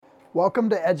Welcome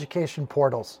to Education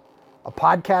Portals, a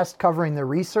podcast covering the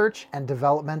research and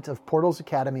development of Portals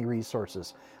Academy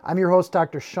resources. I'm your host,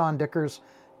 Dr. Sean Dickers.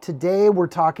 Today we're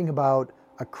talking about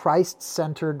a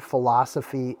Christ-centered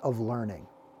philosophy of learning.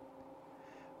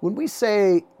 When we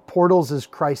say Portals is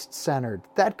Christ-centered,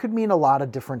 that could mean a lot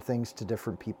of different things to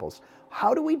different peoples.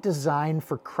 How do we design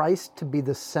for Christ to be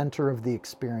the center of the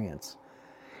experience?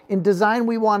 In design,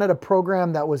 we wanted a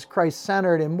program that was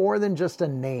Christ-centered and more than just a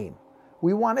name.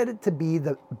 We wanted it to be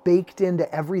baked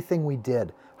into everything we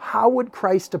did. How would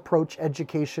Christ approach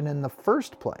education in the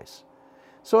first place?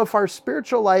 So if our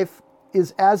spiritual life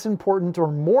is as important or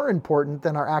more important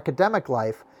than our academic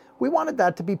life, we wanted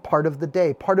that to be part of the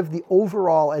day, part of the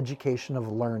overall education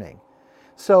of learning.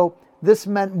 So this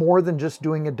meant more than just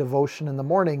doing a devotion in the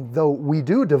morning, though we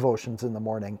do devotions in the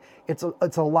morning. It's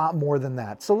a lot more than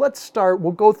that. So let's start.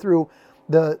 We'll go through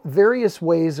the various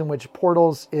ways in which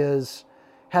Portals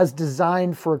has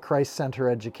designed for a Christ-centered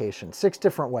education. 6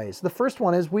 different ways. The first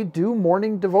one is we do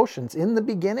morning devotions. In the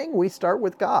beginning, we start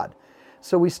with God.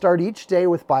 So we start each day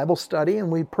with Bible study and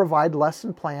we provide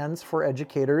lesson plans for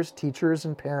educators, teachers,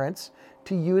 and parents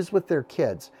to use with their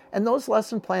kids. And those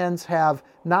lesson plans have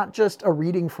not just a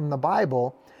reading from the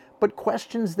Bible, but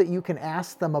questions that you can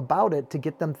ask them about it to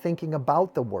get them thinking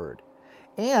about the Word.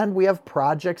 And we have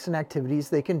projects and activities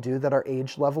they can do that are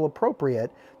age level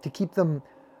appropriate to keep them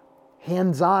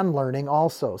hands-on learning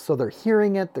also. So they're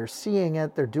hearing it, they're seeing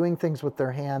it, they're doing things with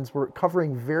their hands. We're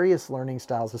covering various learning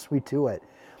styles as we do it.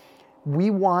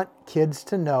 We want kids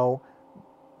to know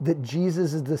that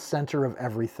Jesus is the center of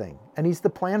everything, and He's the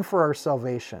plan for our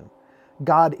salvation.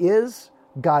 God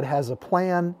has a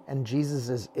plan, and Jesus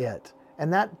is it.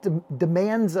 And that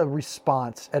demands a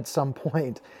response at some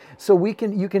point. So you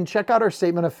can check out our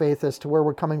statement of faith as to where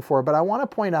we're coming for, but I want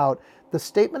to point out the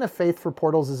statement of faith for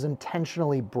Portals is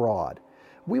intentionally broad.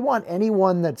 We want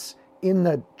anyone that's in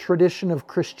the tradition of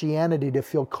Christianity to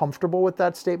feel comfortable with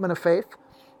that statement of faith.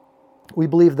 We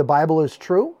believe the Bible is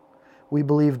true. We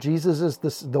believe Jesus is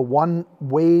the one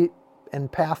way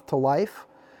and path to life.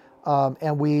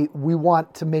 And we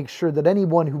want to make sure that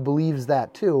anyone who believes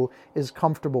that too is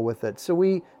comfortable with it. So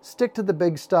we stick to the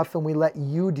big stuff and we let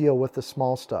you deal with the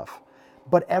small stuff.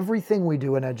 But everything we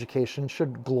do in education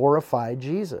should glorify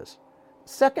Jesus.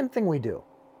 Second thing we do,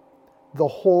 the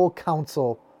whole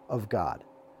counsel of God.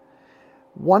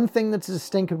 One thing that's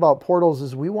distinct about Portals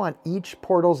is we want each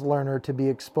Portals learner to be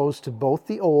exposed to both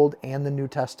the Old and the New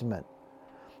Testament.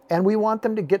 And we want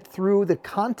them to get through the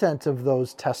content of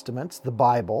those testaments, the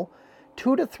Bible,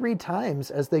 2 to 3 times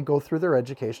as they go through their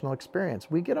educational experience.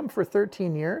 We get them for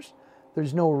 13 years.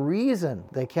 There's no reason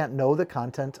they can't know the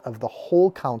content of the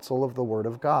whole counsel of the Word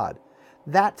of God.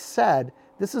 That said,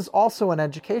 this is also an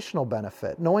educational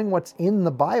benefit. Knowing what's in the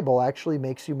Bible actually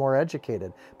makes you more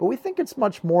educated. But we think it's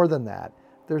much more than that.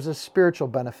 There's a spiritual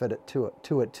benefit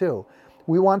to it too.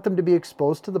 We want them to be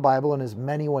exposed to the Bible in as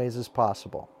many ways as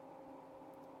possible.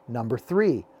 Number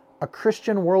 3, a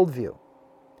Christian worldview.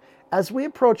 As we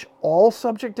approach all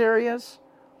subject areas,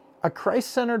 a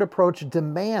Christ-centered approach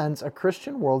demands a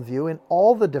Christian worldview in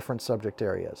all the different subject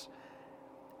areas.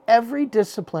 Every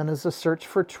discipline is a search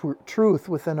for truth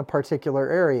within a particular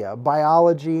area.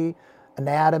 Biology,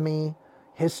 anatomy,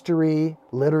 history,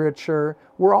 literature.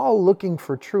 We're all looking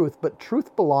for truth, but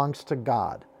truth belongs to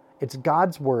God. It's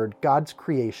God's word, God's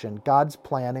creation, God's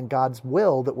plan, and God's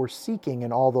will that we're seeking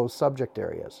in all those subject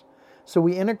areas. So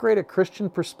we integrate a Christian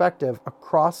perspective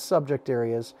across subject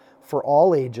areas for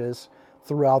all ages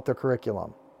throughout the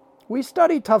curriculum. We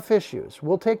study tough issues.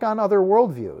 We'll take on other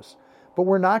worldviews, but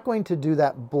we're not going to do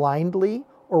that blindly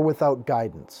or without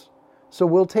guidance. So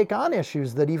we'll take on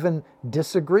issues that even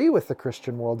disagree with the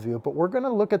Christian worldview, but we're going to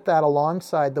look at that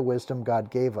alongside the wisdom God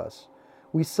gave us.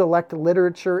 We select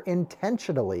literature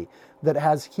intentionally that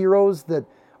has heroes that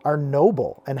are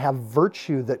noble and have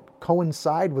virtue that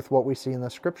coincide with what we see in the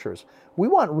scriptures. We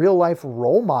want real-life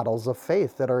role models of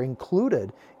faith that are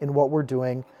included in what we're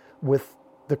doing with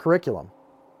the curriculum.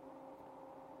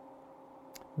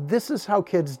 This is how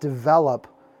kids develop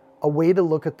a way to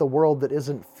look at the world that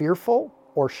isn't fearful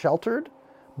or sheltered,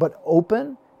 but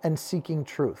open and seeking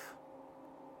truth.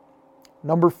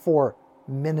 Number 4,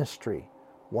 ministry.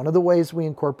 One of the ways we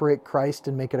incorporate Christ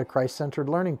and make it a Christ-centered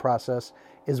learning process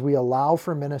is we allow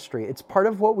for ministry. It's part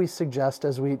of what we suggest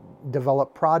as we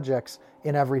develop projects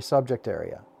in every subject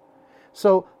area.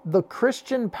 So the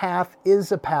Christian path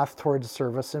is a path towards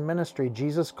service and ministry.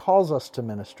 Jesus calls us to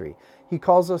ministry. He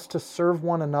calls us to serve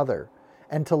one another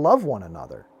and to love one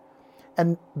another.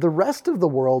 And the rest of the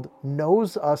world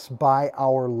knows us by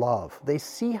our love. They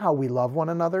see how we love one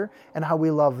another and how we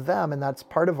love them, and that's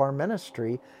part of our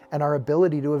ministry and our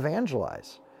ability to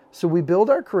evangelize. So we build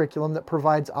our curriculum that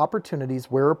provides opportunities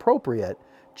where appropriate,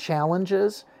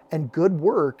 challenges, and good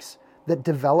works that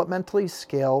developmentally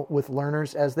scale with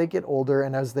learners as they get older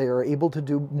and as they are able to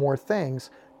do more things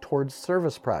towards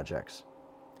service projects.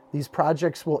 These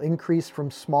projects will increase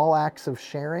from small acts of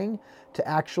sharing to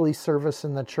actually service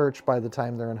in the church by the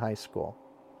time they're in high school.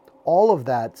 All of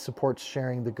that supports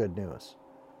sharing the good news.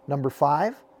 Number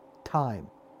 5, time.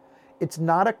 It's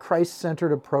not a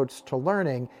Christ-centered approach to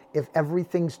learning if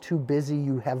everything's too busy,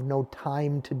 you have no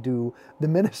time to do the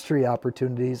ministry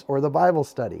opportunities or the Bible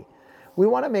study. We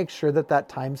want to make sure that that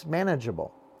time's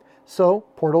manageable. So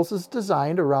Portals is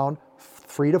designed around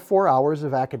 3 to 4 hours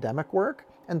of academic work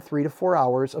and 3 to 4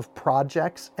 hours of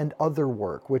projects and other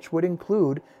work, which would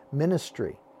include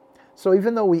ministry. So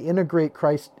even though we integrate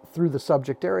Christ through the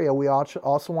subject area, we also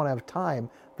want to have time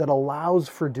that allows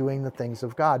for doing the things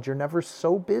of God. You're never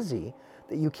so busy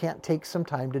that you can't take some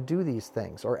time to do these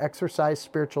things, or exercise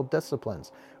spiritual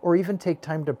disciplines, or even take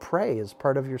time to pray as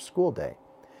part of your school day.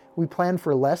 We plan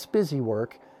for less busy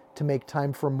work to make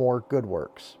time for more good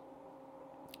works.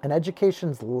 And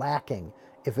education's lacking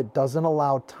if it doesn't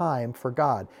allow time for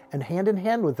God. And hand in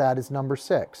hand with that is number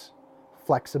 6,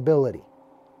 flexibility.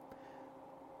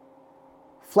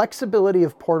 Flexibility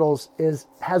of Portals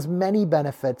has many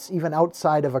benefits even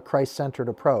outside of a Christ-centered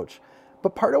approach.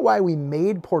 But part of why we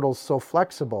made Portals so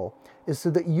flexible is so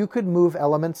that you could move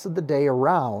elements of the day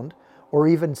around, or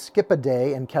even skip a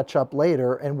day and catch up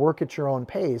later and work at your own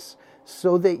pace,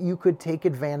 so that you could take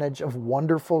advantage of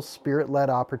wonderful Spirit-led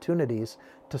opportunities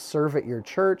to serve at your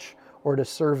church or to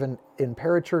serve in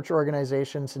parachurch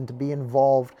organizations and to be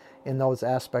involved in those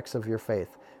aspects of your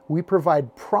faith. We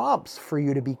provide prompts for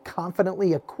you to be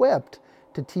confidently equipped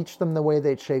to teach them the way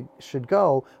they should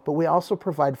go, but we also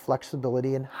provide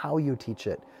flexibility in how you teach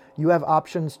it. You have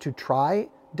options to try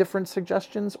different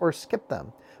suggestions or skip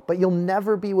them, but you'll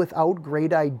never be without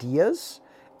great ideas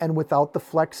and without the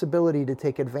flexibility to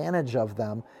take advantage of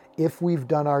them if we've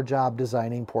done our job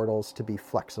designing Portals to be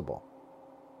flexible.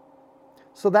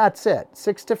 So that's it.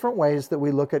 6 different ways that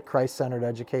we look at Christ-centered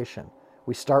education.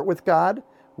 We start with God.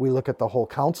 We look at the whole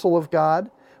counsel of God.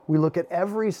 We look at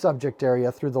every subject area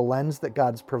through the lens that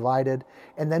God's provided.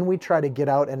 And then we try to get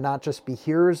out and not just be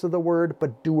hearers of the word,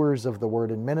 but doers of the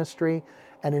word in ministry.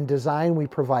 And in design, we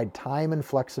provide time and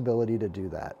flexibility to do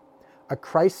that. A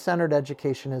Christ-centered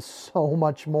education is so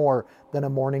much more than a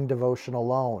morning devotion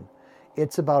alone.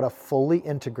 It's about a fully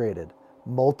integrated,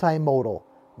 multimodal,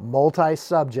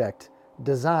 multi-subject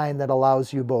design that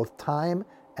allows you both time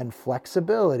and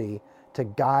flexibility to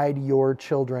guide your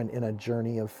children in a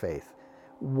journey of faith.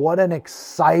 What an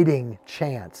exciting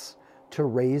chance to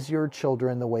raise your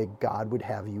children the way God would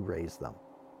have you raise them.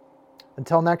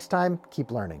 Until next time,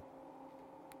 keep learning.